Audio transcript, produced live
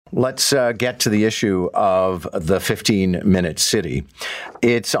Let's get to the issue of the 15-minute city.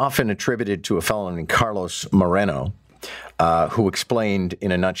 It's often attributed to a fellow named Carlos Moreno, who explained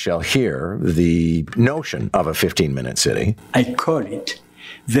in a nutshell here the notion of a 15-minute city. I call it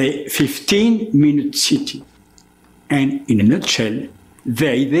the 15-minute city. And in a nutshell, the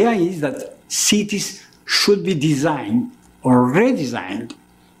idea is that cities should be designed or redesigned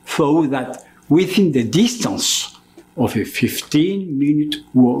so that within the distance of a 15-minute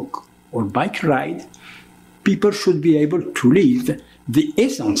walk or bike ride, people should be able to live the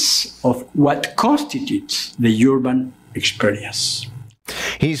essence of what constitutes the urban experience.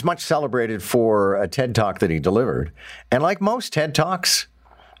 He's much celebrated for a TED Talk that he delivered. And like most TED Talks,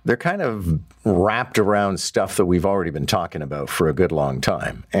 they're kind of wrapped around stuff that we've already been talking about for a good long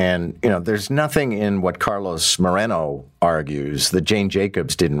time. And, there's nothing in what Carlos Moreno argues that Jane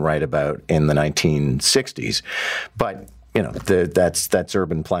Jacobs didn't write about in the 1960s. But that's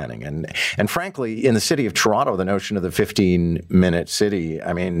urban planning. And frankly, in the city of Toronto, the notion of the 15-minute city,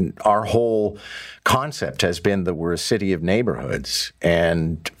 our whole concept has been that we're a city of neighborhoods.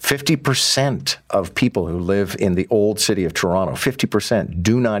 And 50% of people who live in the old city of Toronto, 50%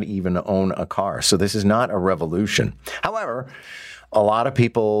 do not even own a car. So this is not a revolution. However, a lot of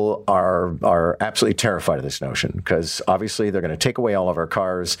people are absolutely terrified of this notion because obviously they're going to take away all of our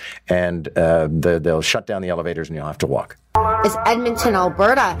cars and they'll shut down the elevators and you'll have to walk. Is Edmonton,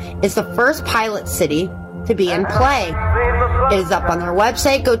 Alberta is the first pilot city to be in play. It is up on their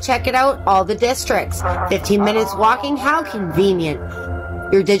website. Go check it out. All the districts. 15 minutes walking. How convenient.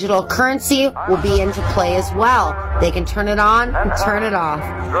 Your digital currency will be into play as well. They can turn it on and turn it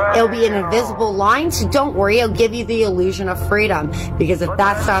off. It'll be an invisible line, so don't worry, it'll give you the illusion of freedom. Because if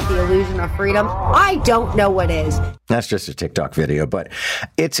that's not the illusion of freedom, I don't know what is. That's just a TikTok video, but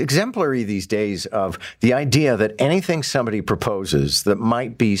it's exemplary these days of the idea that anything somebody proposes that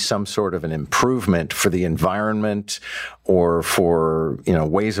might be some sort of an improvement for the environment or for,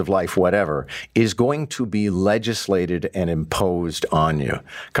 ways of life, whatever, is going to be legislated and imposed on you.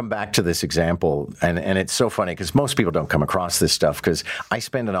 Come back to this example, and it's so funny because most people don't come across this stuff because I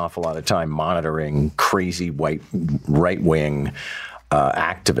spend an awful lot of time monitoring crazy right-wing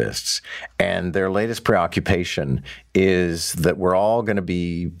activists, and their latest preoccupation is that we're all going to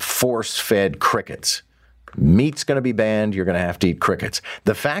be force-fed crickets. Meat's going to be banned. You're going to have to eat crickets.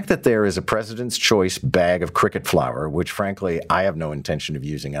 The fact that there is a President's Choice bag of cricket flour, which frankly I have no intention of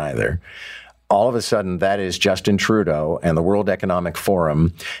using either, all of a sudden that is Justin Trudeau and the World Economic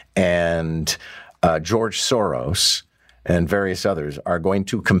Forum and George Soros and various others are going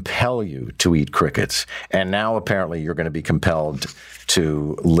to compel you to eat crickets. And now apparently you're going to be compelled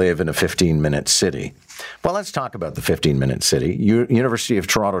to live in a 15-minute city. Well, let's talk about the 15-minute city. University of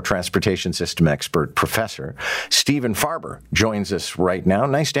Toronto Transportation System expert Professor Steven Farber joins us right now.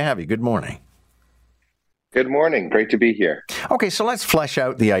 Nice to have you. Good morning. Good morning. Great to be here. Okay, so let's flesh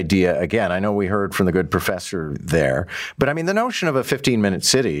out the idea again. I know we heard from the good professor there, but the notion of a 15-minute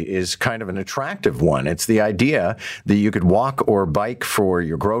city is kind of an attractive one. It's the idea that you could walk or bike for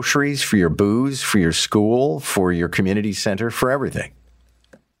your groceries, for your booze, for your school, for your community center, for everything.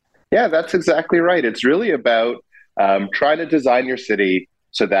 Yeah, that's exactly right. It's really about trying to design your city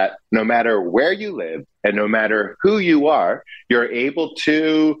so that no matter where you live and no matter who you are, you're able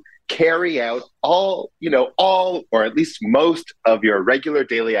to carry out all or at least most of your regular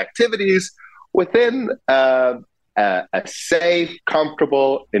daily activities within a safe,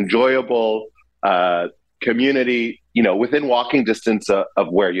 comfortable, enjoyable community, within walking distance of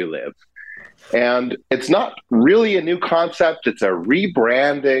where you live. And it's not really a new concept. It's a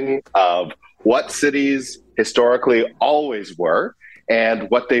rebranding of what cities historically always were and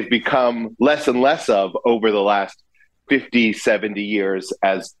what they've become less and less of over the last 50, 70 years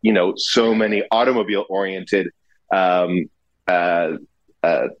as, so many automobile-oriented parts of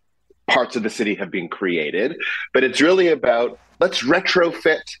the city have been created. But it's really about let's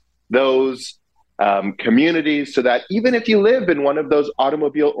retrofit those communities so that even if you live in one of those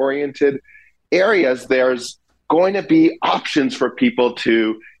automobile-oriented areas, there's going to be options for people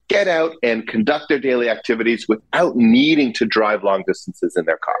to get out and conduct their daily activities without needing to drive long distances in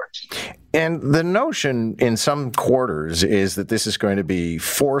their cars. And the notion in some quarters is that this is going to be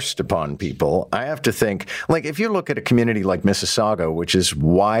forced upon people. I have to think, like, if you look at a community like Mississauga, which is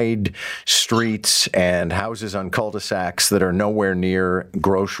wide streets and houses on cul-de-sacs that are nowhere near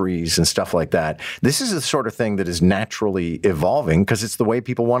groceries and stuff like that, this is the sort of thing that is naturally evolving because it's the way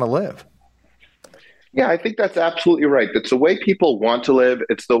people want to live. Yeah, I think that's absolutely right. It's the way people want to live.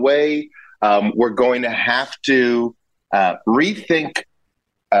 It's the way we're going to have to rethink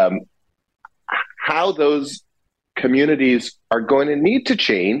how those communities are going to need to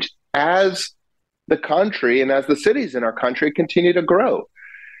change as the country and as the cities in our country continue to grow.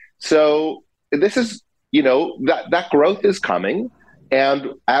 So this is, that growth is coming. And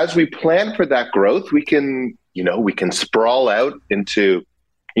as we plan for that growth, we can sprawl out into,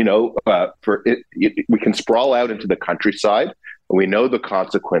 we can sprawl out into the countryside. And we know the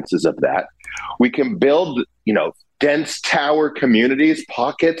consequences of that. We can build, dense tower communities,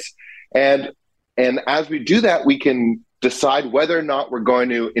 pockets. And as we do that, we can decide whether or not we're going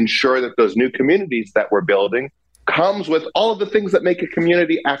to ensure that those new communities that we're building comes with all of the things that make a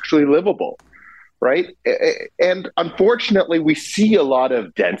community actually livable, right? And unfortunately, we see a lot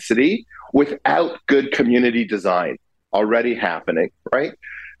of density without good community design already happening, right?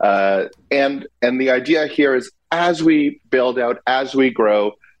 And the idea here is, as we build out, as we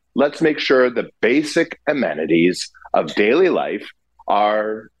grow, let's make sure the basic amenities of daily life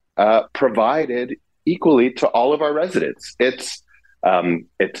are provided equally to all of our residents. It's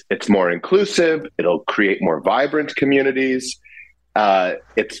more inclusive. It'll create more vibrant communities.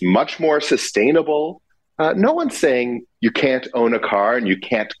 It's much more sustainable. No one's saying you can't own a car and you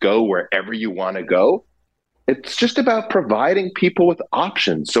can't go wherever you want to go. It's just about providing people with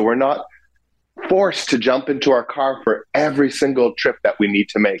options, so we're not forced to jump into our car for every single trip that we need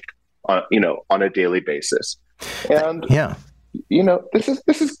to make on a daily basis. And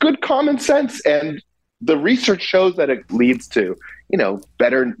this is good common sense, and the research shows that it leads to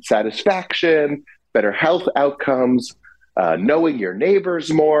better satisfaction, better health outcomes, knowing your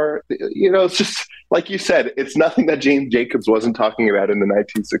neighbors more. It's just like you said, it's nothing that James Jacobs wasn't talking about in the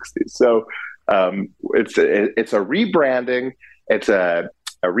 1960s. So it's a rebranding. It's a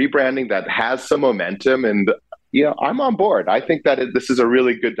rebranding that has some momentum, and I'm on board. I think that this is a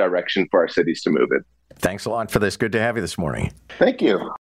really good direction for our cities to move in. Thanks a lot for this. Good to have you this morning. Thank you.